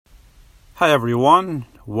Hi everyone,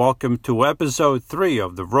 welcome to episode 3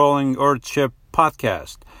 of the Rolling Earthship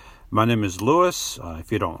podcast. My name is Louis.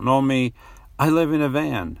 If you don't know me, I live in a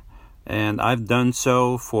van, and I've done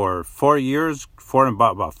so for 4 years,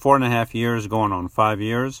 about 4.5 years, going on 5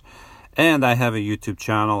 years, and I have a YouTube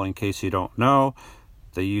channel. In case you don't know,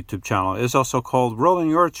 the YouTube channel is also called Rolling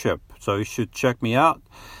Earthship, so you should check me out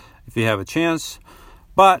if you have a chance.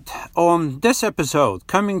 But on this episode,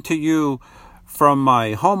 coming to you from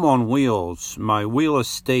my home on wheels, my wheel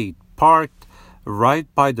estate, parked right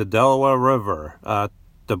by the Delaware River at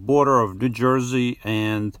the border of New Jersey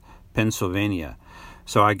and Pennsylvania.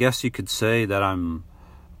 So I guess you could say that I'm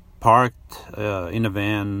parked in a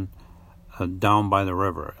van down by the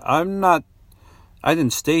river. I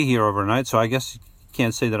didn't stay here overnight, so I guess you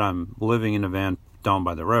can't say that I'm living in a van down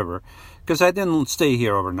by the river, because I didn't stay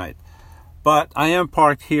here overnight. But I am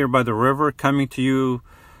parked here by the river, coming to you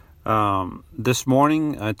this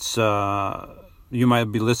morning. It's you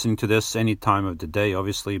might be listening to this any time of the day,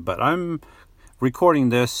 obviously, but I'm recording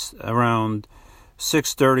this around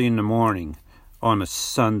 6:30 in the morning on a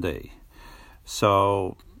Sunday.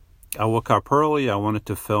 So I woke up early. I wanted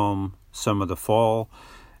to film some of the fall,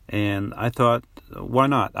 and I thought, why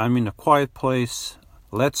not? I'm in a quiet place.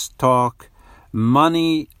 Let's talk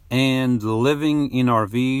money and living in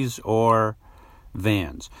RVs or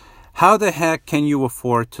vans. How the heck can you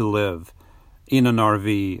afford to live in an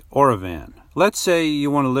RV or a van? Let's say you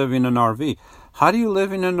want to live in an RV. How do you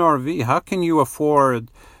live in an RV? How can you afford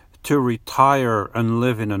to retire and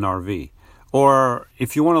live in an RV? Or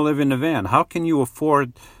if you want to live in a van, how can you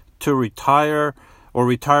afford to retire or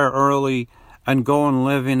retire early and go and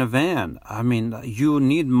live in a van? I mean, you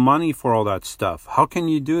need money for all that stuff. How can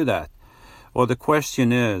you do that? Well, the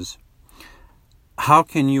question is, how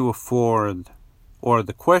can you afford, or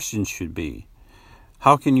the question should be,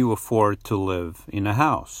 how can you afford to live in a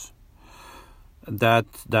house? That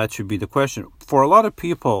should be the question. For a lot of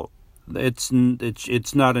people, it's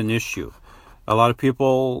not an issue. A lot of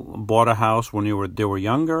people bought a house when they were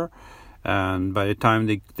younger, and by the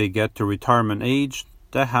time they get to retirement age,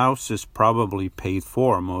 the house is probably paid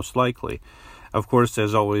for, most likely. Of course,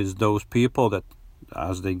 there's always those people that,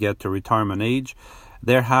 as they get to retirement age,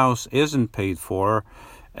 their house isn't paid for,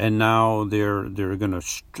 and now they're going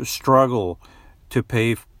to struggle to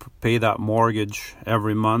pay that mortgage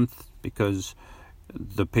every month because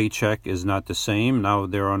the paycheck is not the same. Now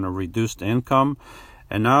they're on a reduced income,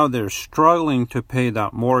 and now they're struggling to pay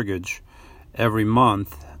that mortgage every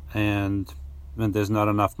month, and there's not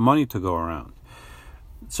enough money to go around.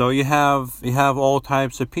 So you have all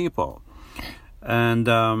types of people, and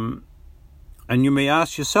you may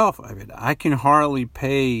ask yourself, I can hardly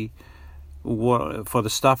pay for the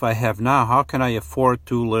stuff I have now. How can I afford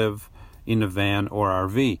to live in a van or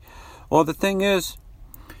RV? Well, the thing is,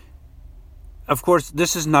 of course,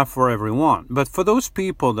 this is not for everyone. But for those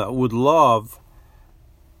people that would love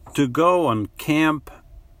to go and camp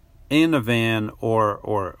in a van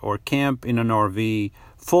or camp in an RV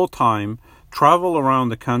full-time, travel around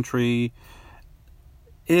the country,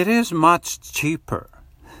 it is much cheaper.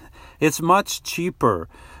 It's much cheaper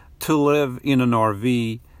to live in an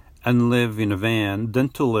RV and live in a van than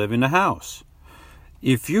to live in a house.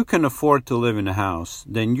 If you can afford to live in a house,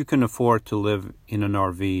 then you can afford to live in an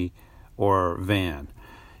RV or van.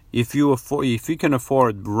 If you can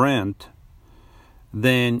afford rent,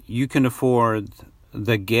 then you can afford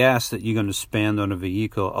the gas that you're going to spend on a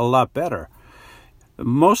vehicle a lot better.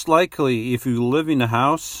 Most likely, if you live in a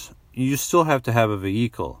house, you still have to have a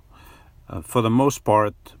vehicle. For the most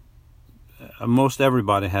part, most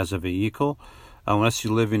everybody has a vehicle, unless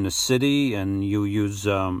you live in the city and you use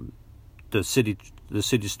the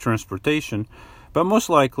city's transportation. But most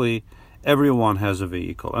likely, everyone has a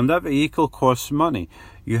vehicle, and that vehicle costs money.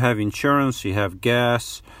 You have insurance, you have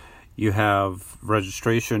gas, you have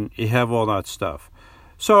registration, you have all that stuff.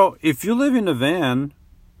 So if you live in a van,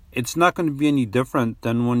 it's not going to be any different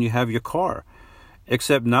than when you have your car,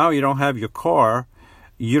 except now you don't have your car,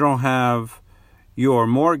 you don't have your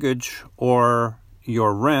mortgage or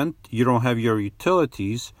your rent, you don't have your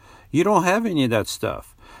utilities, you don't have any of that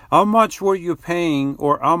stuff. How much were you paying,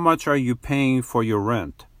 or how much are you paying for your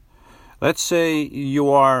rent? Let's say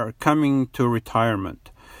you are coming to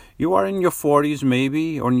retirement. You are in your 40s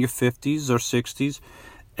maybe, or in your 50s or 60s,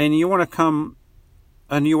 and you want to come,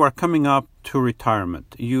 and you are coming up to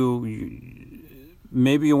retirement.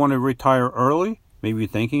 Maybe you want to retire early. Maybe you're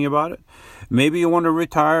thinking about it. Maybe you want to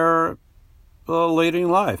retire later in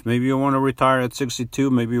life. Maybe you want to retire at 62.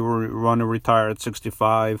 Maybe you want to retire at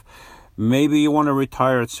 65. Maybe you want to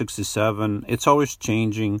retire at 67. It's always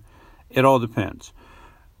changing. It all depends.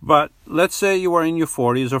 But let's say you are in your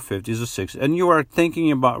 40s or 50s or 60s and you are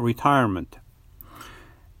thinking about retirement.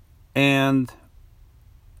 And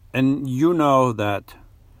you know that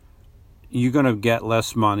you're going to get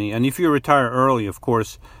less money. And if you retire early, of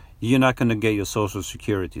course, you're not going to get your Social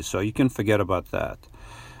Security. So you can forget about that.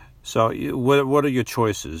 So what are your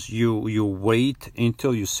choices? You wait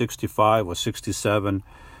until you're 65 or 67.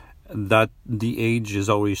 That the age is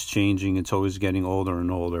always changing. It's always getting older and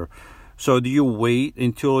older. So do you wait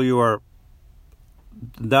until you are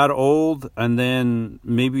that old and then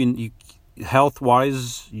maybe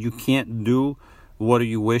health-wise you can't do what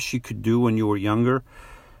you wish you could do when you were younger?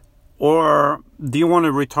 Or do you want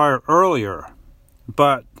to retire earlier?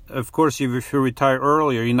 But, of course, if you retire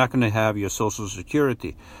earlier, you're not going to have your Social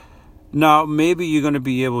Security. Now, maybe you're going to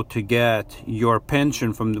be able to get your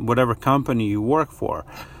pension from whatever company you work for.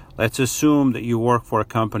 Let's assume that you work for a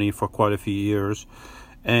company for quite a few years,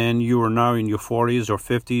 and you are now in your 40s or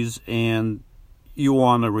 50s, and you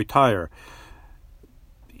want to retire.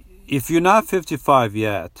 If you're not 55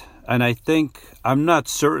 yet, and I'm not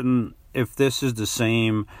certain if this is the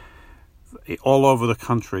same all over the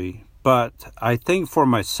country, but I think for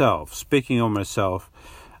myself, speaking of myself,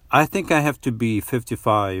 I think I have to be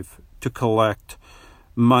 55 to collect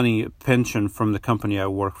pension from the company I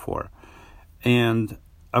work for. And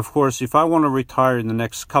of course, if I want to retire in the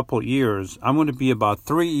next couple years, I'm going to be about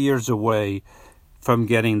 3 years away from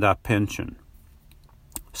getting that pension.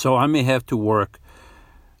 So I may have to work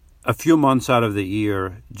a few months out of the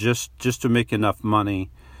year just to make enough money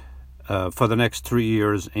for the next 3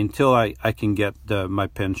 years until I can get my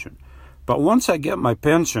pension. But once I get my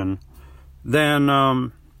pension, then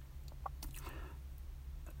I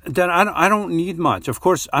don't need much. Of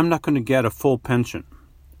course, I'm not going to get a full pension.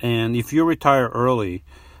 And if you retire early,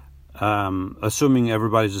 assuming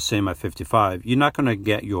everybody's the same at 55, you're not going to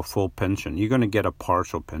get your full pension. You're going to get a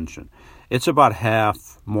partial pension. It's about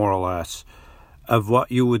half, more or less, of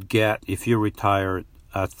what you would get if you retired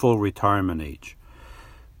at full retirement age.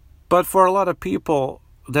 But for a lot of people,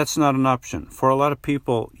 that's not an option. For a lot of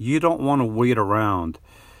people, you don't want to wait around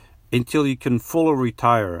until you can fully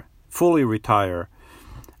retire,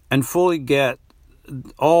 and fully get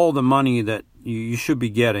all the money that you should be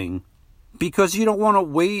getting, because you don't want to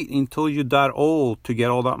wait until you're that old to get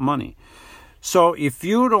all that money. So if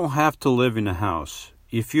you don't have to live in a house,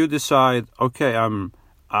 if you decide, okay,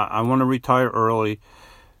 I want to retire early,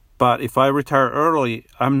 but if I retire early,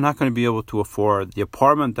 I'm not going to be able to afford the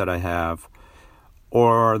apartment that I have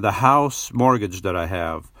or the house mortgage that I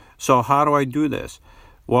have. So how do I do this?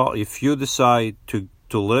 Well, if you decide to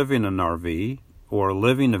live in an RV or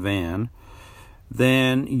live in a van,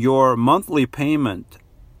 then your monthly payment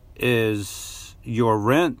is your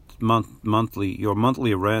rent monthly. Your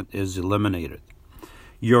monthly rent is eliminated.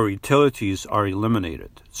 Your utilities are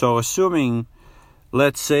eliminated. So assuming,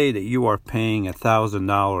 let's say that you are paying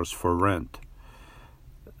 $1,000 for rent.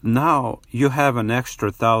 Now you have an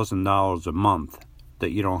extra $1,000 a month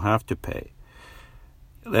that you don't have to pay.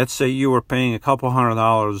 Let's say you were paying a couple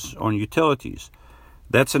 $100 on utilities.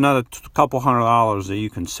 That's another couple $100 that you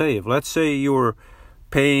can save. Let's say you were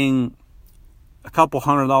paying a couple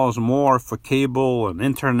 $100 more for cable and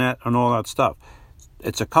internet and all that stuff.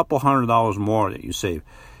 It's a couple $100 more that you save.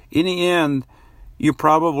 In the end, you're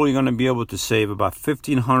probably going to be able to save about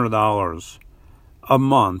 $1,500 a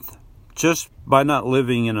month just by not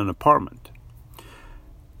living in an apartment.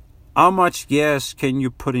 How much gas can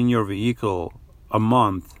you put in your vehicle a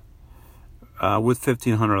month with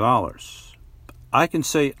 $1,500? I can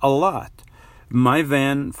say a lot. My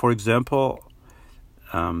van, for example,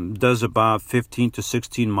 does about 15 to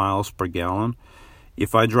 16 miles per gallon.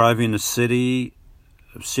 If I drive in a city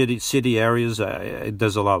areas, it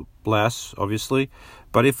does a lot less, obviously.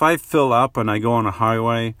 But if I fill up and I go on a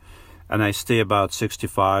highway and I stay about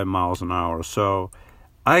 65 miles an hour, so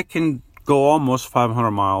I can go almost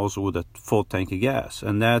 500 miles with a full tank of gas.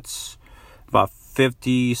 And that's about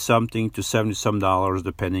 $50-something to $70-some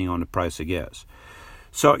depending on the price of gas.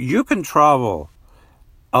 So you can travel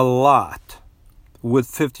a lot with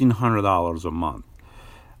 $1,500 a month.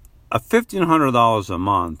 $1,500 a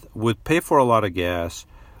month would pay for a lot of gas,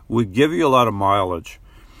 would give you a lot of mileage,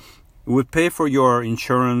 would pay for your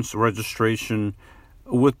insurance registration,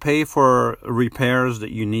 would pay for repairs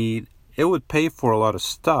that you need. It would pay for a lot of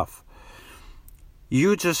stuff.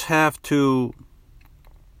 You just have to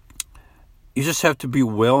be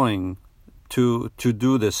willing to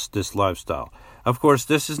do this lifestyle. Of course,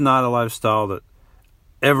 this is not a lifestyle that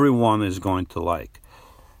everyone is going to like.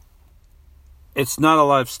 It's not a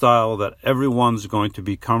lifestyle that everyone's going to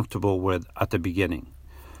be comfortable with at the beginning.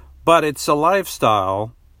 But it's a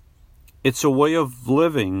lifestyle It's a way of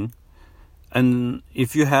living. And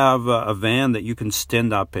if you have a van that you can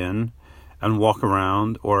stand up in and walk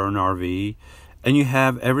around, or an RV, and you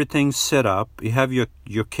have everything set up, you have your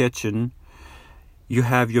kitchen, you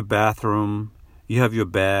have your bathroom, you have your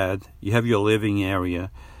bed, you have your living area,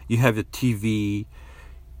 you have your TV,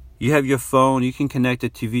 you have your phone, you can connect the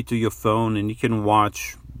TV to your phone and you can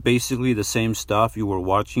watch basically the same stuff you were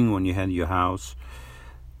watching when you had your house.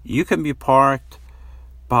 You can be parked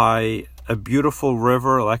by a beautiful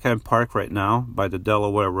river, like I'm parked right now by the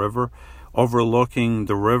Delaware River, overlooking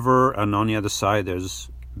the river, and on the other side there's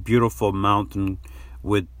beautiful mountain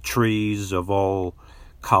with trees of all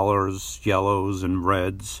colors, yellows and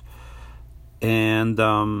reds. And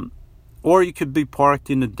or you could be parked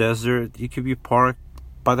in the desert, you could be parked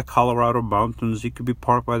by the Colorado mountains, you could be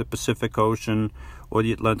parked by the Pacific Ocean or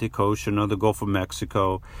the Atlantic Ocean or the Gulf of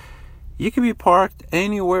Mexico. You can be parked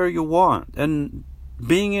anywhere you want. And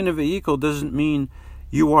being in a vehicle doesn't mean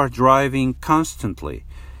you are driving constantly.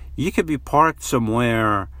 You could be parked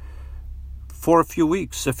somewhere for a few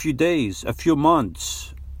weeks, a few days, a few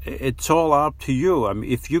months. It's all up to you. I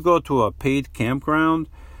mean, if you go to a paid campground,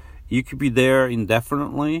 you could be there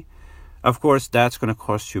indefinitely. Of course, that's going to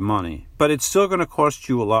cost you money. But it's still going to cost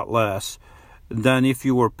you a lot less than if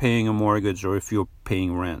you were paying a mortgage or if you're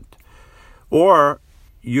paying rent. Or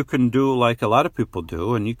you can do like a lot of people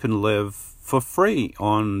do, and you can live for free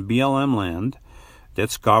on BLM land.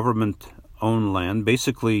 That's government-owned land.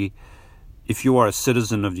 Basically, if you are a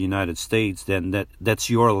citizen of the United States, then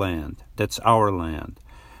that's your land. That's our land.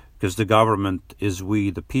 Because the government is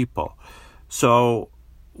we, the people. So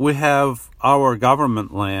we have our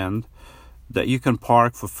government land that you can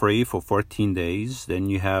park for free for 14 days. Then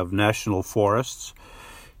you have national forests.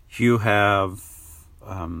 You have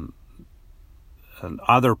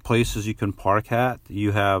other places you can park at.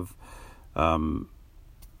 You have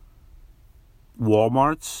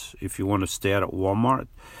Walmarts, if you want to stay at Walmart.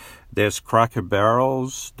 There's Cracker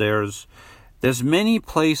Barrels. There's many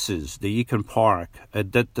places that you can park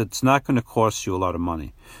that's not going to cost you a lot of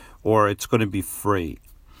money, or it's going to be free.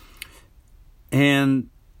 And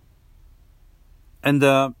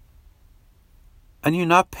you're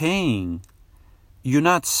not paying. You're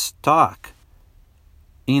not stuck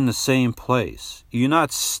in the same place. You're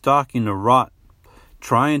not stuck in a rut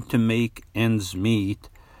trying to make ends meet,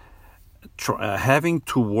 having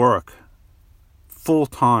to work full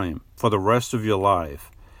time for the rest of your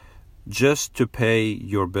life just to pay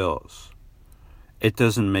your bills. It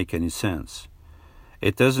doesn't make any sense.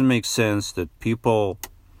 It doesn't make sense that people,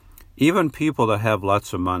 even people that have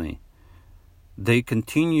lots of money, they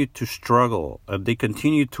continue to struggle, they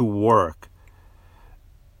continue to work,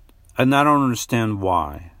 and I don't understand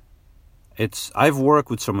why. I've worked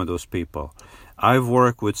with some of those people. I've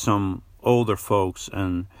worked with some older folks,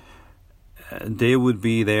 and they would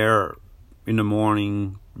be there in the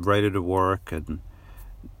morning, ready to work, and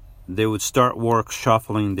they would start work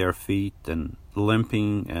shuffling their feet and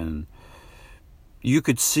limping, and you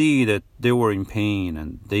could see that they were in pain,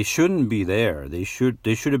 and they shouldn't be there. They should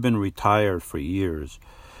have been retired for years.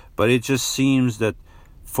 But it just seems that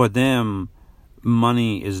for them,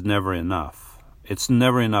 money is never enough. It's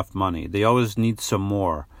never enough money. They always need some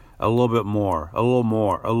more, a little bit more, a little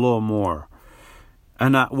more, a little more.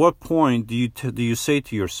 And at what point do you say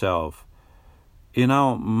to yourself,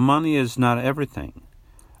 money is not everything.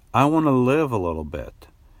 I want to live a little bit.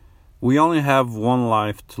 We only have one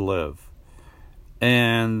life to live.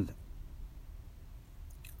 And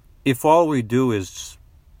if all we do is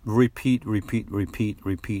repeat,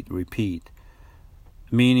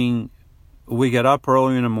 meaning we get up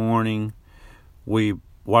early in the morning, we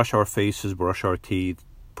wash our faces, brush our teeth,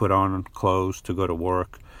 put on clothes to go to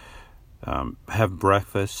work, have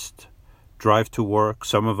breakfast, drive to work.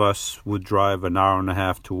 Some of us would drive an hour and a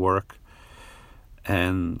half to work,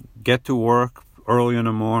 and get to work early in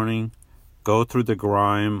the morning, go through the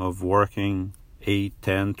grime of working 8,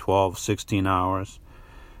 10, 12, 16 hours,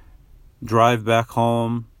 drive back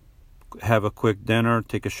home, have a quick dinner,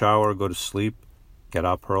 take a shower, go to sleep, get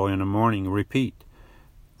up early in the morning, repeat.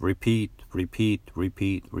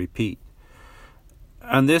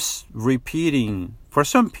 And this repeating, for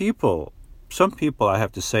some people I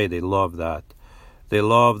have to say, they love that. They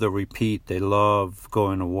love the repeat. They love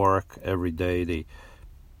going to work every day.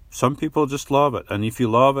 Some people just love it. And if you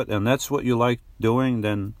love it and that's what you like doing,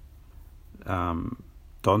 then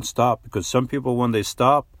don't stop. Because some people, when they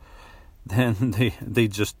stop, then they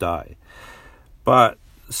just die. But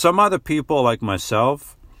some other people like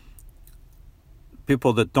myself,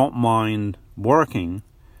 people that don't mind working,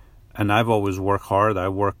 and I've always worked hard. I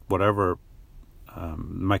work whatever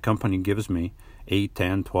my company gives me. 8,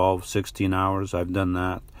 10, 12, 16 hours. I've done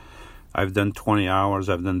that. I've done 20 hours.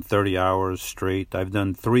 I've done 30 hours straight. I've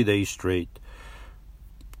done 3 days straight.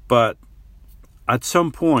 But at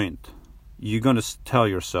some point, you're going to tell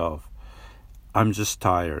yourself, I'm just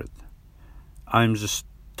tired. I'm just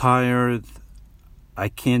tired. I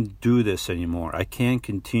can't do this anymore. I can't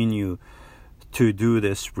continue to do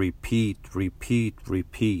this repeat.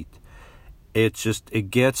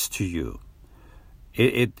 It gets to you.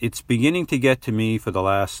 It's beginning to get to me for the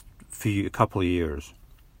last couple of years.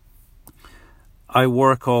 I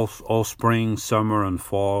work all spring, summer, and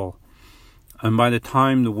fall. And by the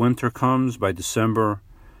time the winter comes, by December,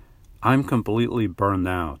 I'm completely burned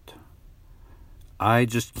out. I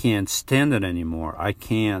just can't stand it anymore. I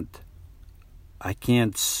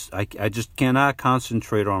just cannot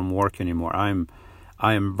concentrate on work anymore. I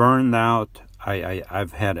am burned out.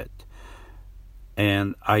 I've had it.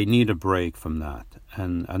 And I need a break from that.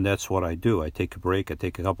 And that's what I do. I take a break. I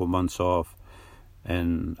take a couple months off.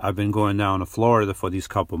 And I've been going down to Florida for these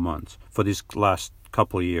couple months, for these last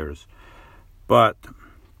couple of years. But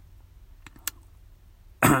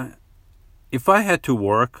if I had to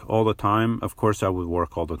work all the time, of course I would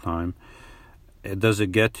work all the time. Does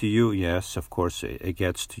it get to you? Yes, of course it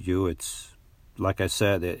gets to you. It's, like I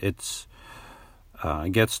said, it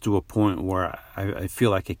gets to a point where I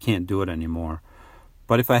feel like I can't do it anymore.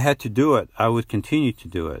 But if I had to do it, I would continue to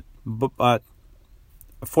do it. But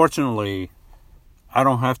fortunately, I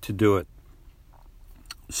don't have to do it.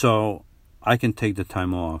 So I can take the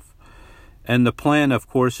time off. And the plan, of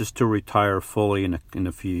course, is to retire fully in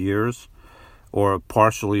a few years, or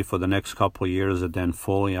partially for the next couple of years and then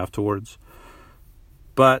fully afterwards.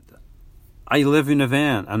 But I live in a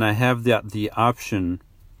van, and I have the option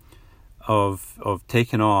of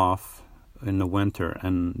taking off in the winter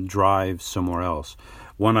and drive somewhere else.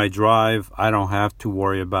 When I drive, I don't have to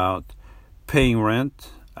worry about paying rent.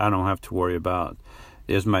 I don't have to worry about,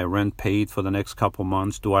 is my rent paid for the next couple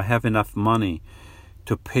months? Do I have enough money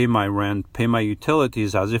to pay my rent, pay my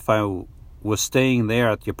utilities as if I was staying there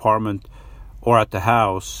at the apartment or at the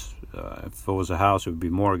house? If it was a house, it would be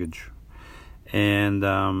mortgage. And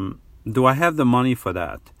do I have the money for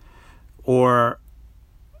that? Or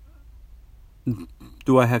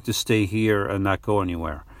do I have to stay here and not go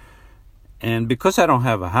anywhere? And because I don't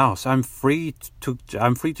have a house, I'm free to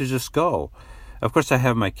just go. Of course, I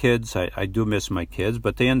have my kids. I do miss my kids,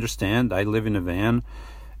 but they understand. I live in a van.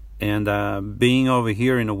 And being over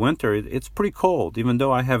here in the winter, it's pretty cold. Even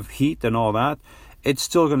though I have heat and all that, it's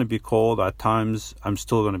still going to be cold. At times, I'm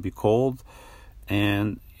still going to be cold.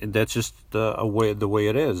 And that's just the way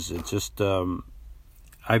it is. It's just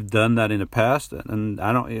I've done that in the past, and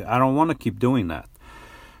I don't want to keep doing that.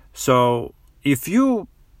 So if you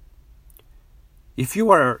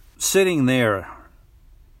are sitting there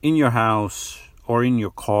in your house or in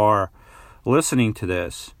your car listening to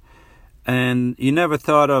this, and you never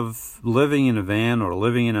thought of living in a van or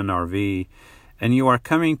living in an RV, and you are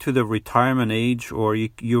coming to the retirement age, or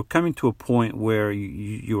you're coming to a point where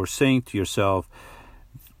you are saying to yourself,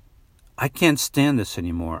 I can't stand this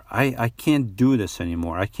anymore. I can't do this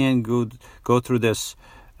anymore. I can't go through this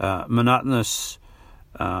monotonous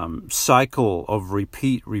cycle of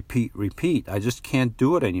repeat. I just can't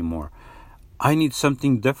do it anymore. I need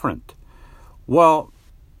something different. Well,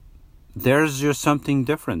 there's your something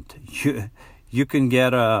different. You can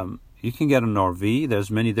get an RV.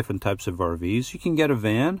 There's many different types of RVs. You can get a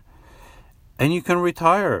van, and you can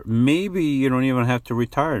retire. Maybe you don't even have to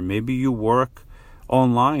retire. Maybe you work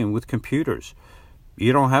online with computers.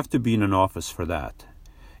 You don't have to be in an office for that.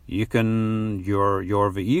 You can your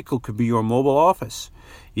vehicle could be your mobile office.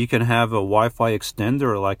 You can have a Wi-Fi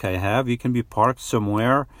extender like I have. You can be parked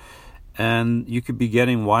somewhere, and you could be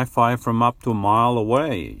getting Wi-Fi from up to a mile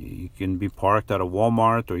away. You can be parked at a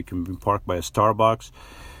Walmart, or you can be parked by a Starbucks,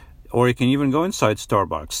 or you can even go inside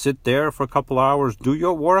Starbucks, sit there for a couple hours, do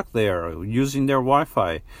your work there using their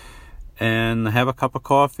Wi-Fi, and have a cup of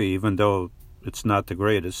coffee, even though it's not the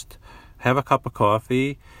greatest. Have a cup of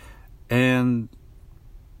coffee and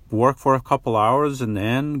work for a couple hours, and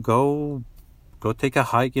then go take a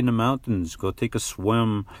hike in the mountains, go take a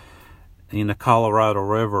swim in the Colorado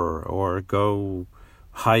River, or go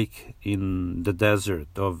hike in the desert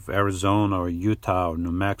of Arizona or Utah or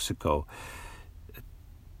New Mexico.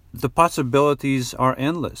 The possibilities are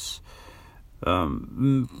endless.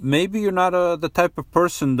 Maybe you're not the type of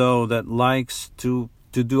person, though, that likes to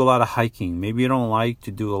do a lot of hiking. Maybe you don't like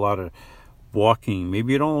to do a lot of walking.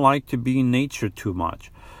 Maybe you don't like to be in nature too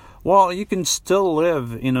much. Well, you can still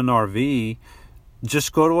live in an RV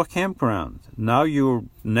just go to a campground. Now you're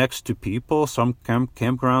next to people. Some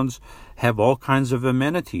campgrounds have all kinds of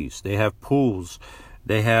amenities. They have pools.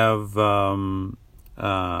 They have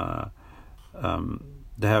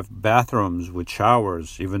bathrooms with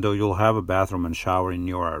showers, even though you'll have a bathroom and shower in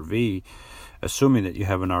your RV, assuming that you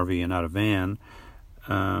have an RV and not a van.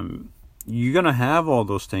 You're going to have all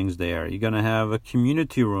those things there. You're going to have a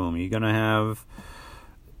community room. You're going to have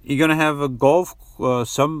a golf.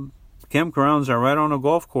 Some campgrounds are right on a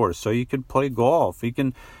golf course, so you can play golf.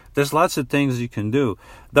 There's lots of things you can do.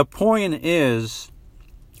 The point is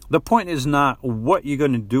not what you're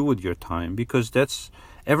going to do with your time, because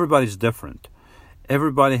everybody's different.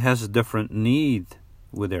 Everybody has a different need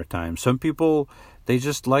with their time. Some people, they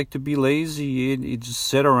just like to be lazy. You just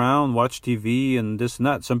sit around, watch TV and this and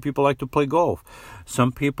that. Some people like to play golf.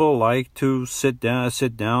 Some people like to sit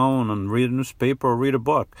down and read a newspaper or read a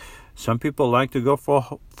book. Some people like to go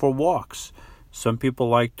for walks. Some people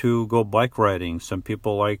like to go bike riding. Some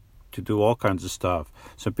people like to do all kinds of stuff.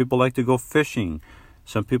 Some people like to go fishing.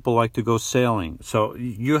 Some people like to go sailing. So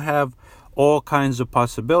you have all kinds of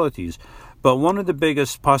possibilities. But one of the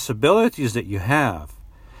biggest possibilities that you have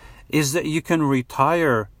is that you can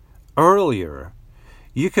retire earlier.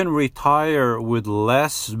 You can retire with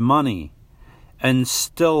less money and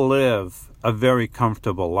still live a very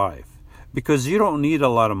comfortable life, because you don't need a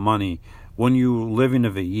lot of money when you live in a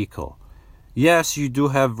vehicle. Yes, you do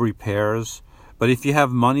have repairs, but if you have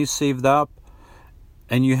money saved up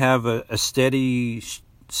and you have a steady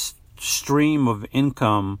stream of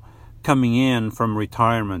income coming in from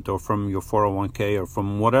retirement or from your 401k or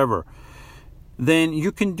from whatever, then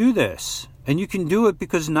you can do this. And you can do it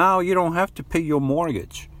because now you don't have to pay your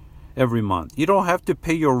mortgage every month. You don't have to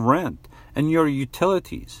pay your rent and your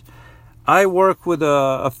utilities. I work with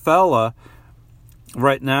a fella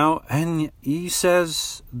right now, and he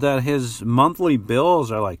says that his monthly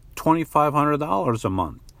bills are like $2,500 a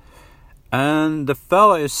month. And the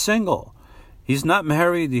fella is single. He's not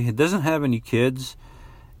married. He doesn't have any kids.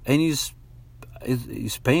 And he's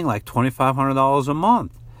paying like $2,500 a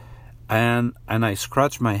month. And I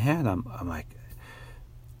scratch my head. I'm like,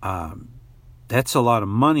 that's a lot of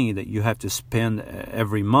money that you have to spend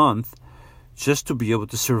every month just to be able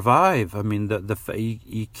to survive. I mean,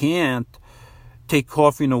 he can't take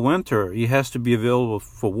off in the winter. He has to be available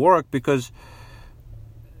for work because,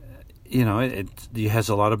 he has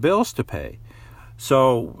a lot of bills to pay.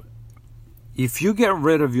 So if you get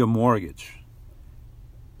rid of your mortgage,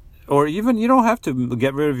 or even you don't have to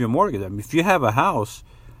get rid of your mortgage. I mean, if you have a house,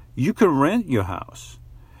 you can rent your house.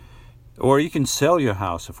 Or you can sell your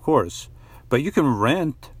house, of course. But you can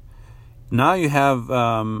rent. Now you have,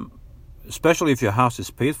 especially if your house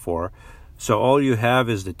is paid for, so all you have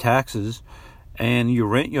is the taxes, and you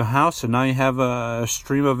rent your house, and now you have a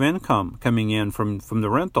stream of income coming in from the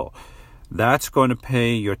rental. That's going to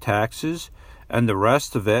pay your taxes, and the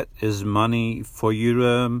rest of it is money for you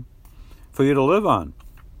to live on.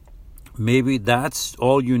 Maybe that's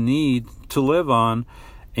all you need to live on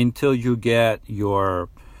until you get the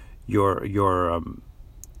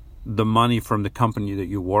money from the company that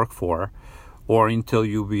you work for, or until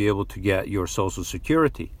you'll be able to get your Social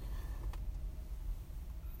Security.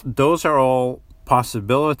 Those are all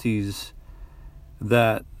possibilities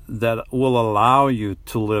that will allow you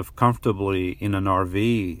to live comfortably in an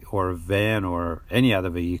RV or a van or any other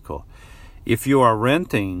vehicle. If you are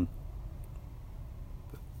renting,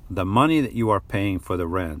 the money that you are paying for the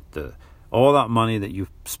rent, all that money that you're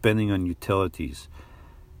spending on utilities,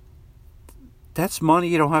 that's money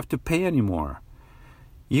you don't have to pay anymore.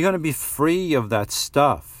 You're going to be free of that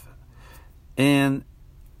stuff. And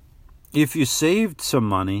if you saved some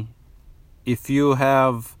money, if you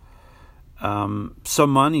have some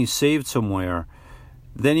money saved somewhere,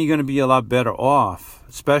 then you're going to be a lot better off,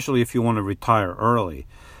 especially if you want to retire early.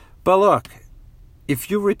 But look, if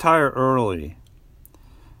you retire early,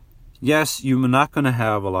 yes, you're not going to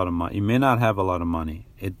have a lot of money. You may not have a lot of money.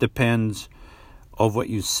 It depends of what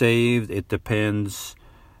you saved. It depends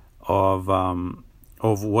of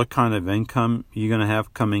what kind of income you're going to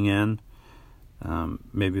have coming in,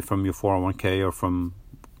 maybe from your 401k or from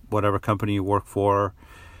whatever company you work for.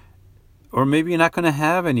 Or maybe you're not going to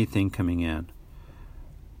have anything coming in.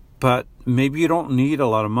 But maybe you don't need a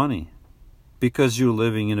lot of money because you're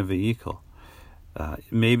living in a vehicle.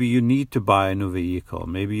 Maybe you need to buy a new vehicle.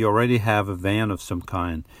 Maybe you already have a van of some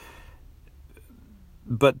kind.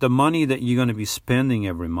 But the money that you're going to be spending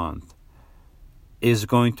every month is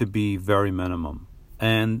going to be very minimum.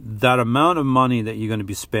 And that amount of money that you're going to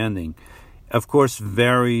be spending, of course,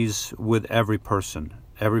 varies with every person.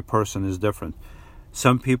 Every person is different.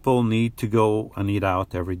 Some people need to go and eat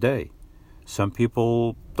out every day. Some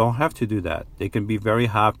people don't have to do that. They can be very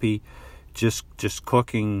happy just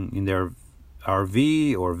cooking in their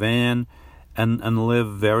RV or van and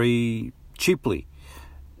live very cheaply.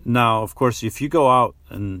 Now, of course, if you go out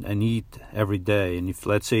and eat every day, and if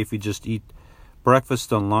let's say if you just eat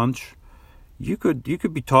breakfast and lunch, you could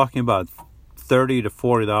be talking about $30 to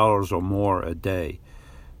 $40 or more a day.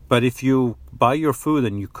 But if you buy your food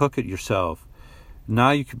and you cook it yourself,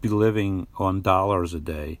 now you could be living on dollars a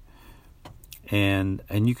day, and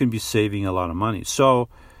you can be saving a lot of money. So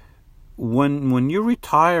when you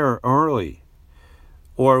retire early,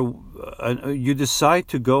 or you decide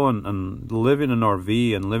to go and live in an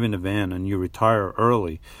RV and live in a van, and you retire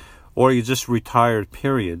early, or you just retired,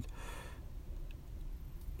 period,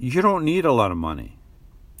 you don't need a lot of money.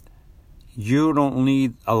 You don't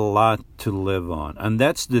need a lot to live on. And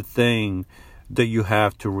that's the thing that you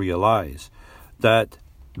have to realize, that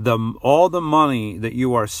all the money that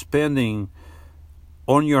you are spending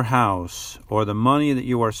on your house, or the money that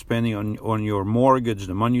you are spending on your mortgage,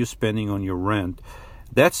 the money you're spending on your rent,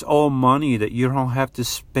 that's all money that you don't have to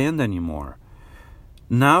spend anymore.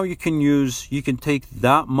 Now you can take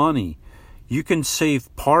that money, you can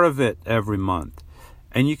save part of it every month,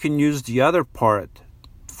 and you can use the other part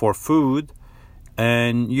for food,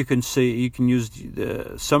 and you can use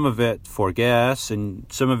some of it for gas and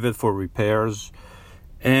some of it for repairs,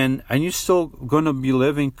 and you're still going to be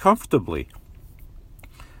living comfortably,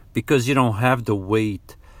 because you don't have the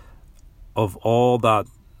weight of all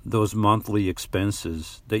those monthly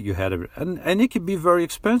expenses that you had. And it can be very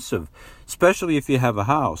expensive, especially if you have a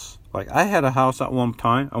house. Like I had a house at one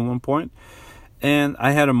point, and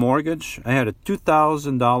I had a mortgage. I had a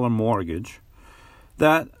 $2,000 mortgage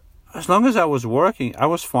that, as long as I was working, I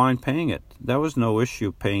was fine paying it. There was no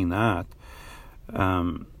issue paying that.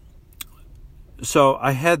 So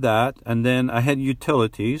I had that, and then I had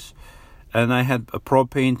utilities, and I had a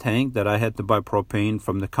propane tank that I had to buy propane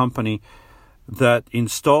from the company that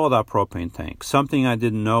installed that propane tank. Something I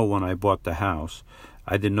didn't know when I bought the house.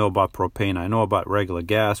 I didn't know about propane. I know about regular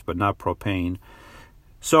gas, but not propane.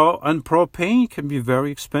 So, and propane can be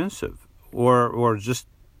very expensive, or just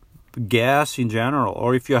gas in general,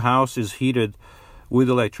 or if your house is heated with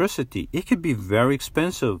electricity, it can be very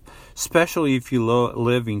expensive, especially if you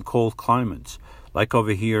live in cold climates, like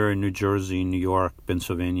over here in New Jersey, New York,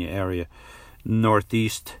 Pennsylvania area,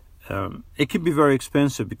 Northeast. It can be very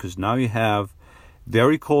expensive because now you have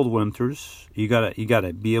very cold winters. You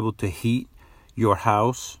gotta be able to heat your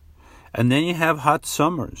house, and then you have hot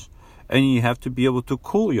summers, and you have to be able to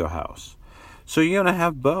cool your house. So you're gonna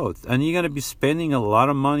have both, and you're gonna be spending a lot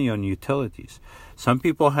of money on utilities. Some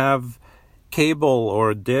people have cable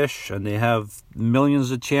or a dish, and they have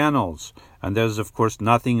millions of channels, and there's of course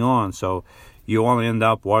nothing on, so you only end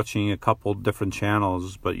up watching a couple different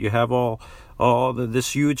channels, but you have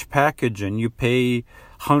this huge package, and you pay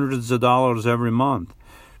hundreds of dollars every month.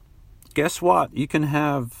 Guess what? You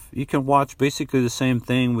can watch basically the same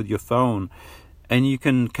thing with your phone, and you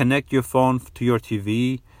can connect your phone to your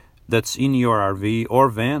TV that's in your RV or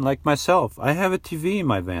van. Like myself, I have a TV in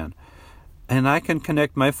my van, and I can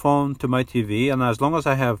connect my phone to my TV, and as long as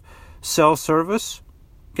I have cell service,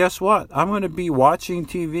 guess what? I'm going to be watching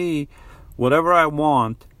TV, whatever I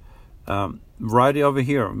want, right over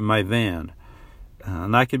here in my van.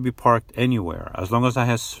 And I can be parked anywhere as long as I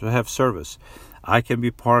have service. I can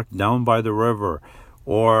be parked down by the river,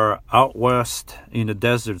 or out west in the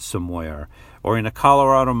desert somewhere, or in the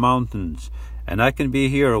Colorado mountains, and I can be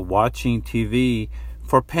here watching TV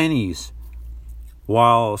for pennies,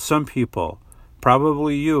 while some people,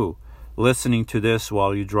 probably you, listening to this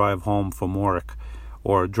while you drive home from work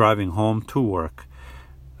or driving home to work,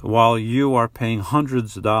 while you are paying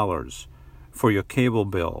hundreds of dollars for your cable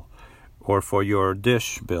bill or for your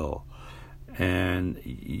dish bill, and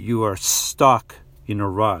you are stuck in a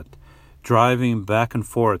rut, driving back and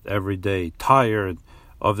forth every day, tired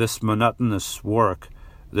of this monotonous work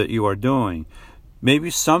that you are doing.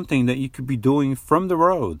 Maybe something that you could be doing from the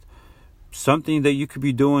road, something that you could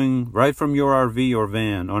be doing right from your RV or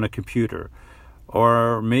van on a computer,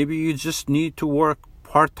 or maybe you just need to work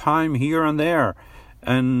part-time here and there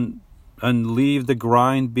and leave the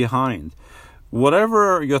grind behind.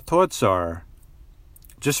 Whatever your thoughts are,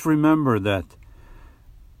 just remember that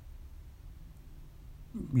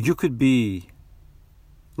you could be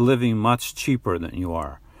living much cheaper than you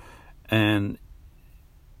are. And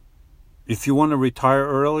if you want to retire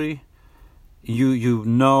early, you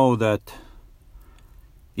know that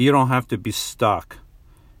you don't have to be stuck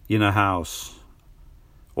in a house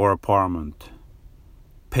or apartment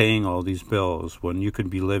paying all these bills when you could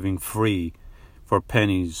be living free for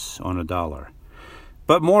pennies on a dollar.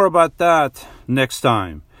 But more about that next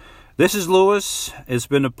time. This is Louis. It's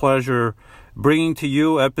been a pleasure bringing to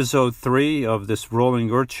you episode 3 of this Rolling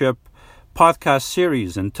Earthship podcast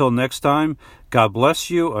series. Until next time, God bless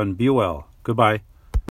you and be well. Goodbye.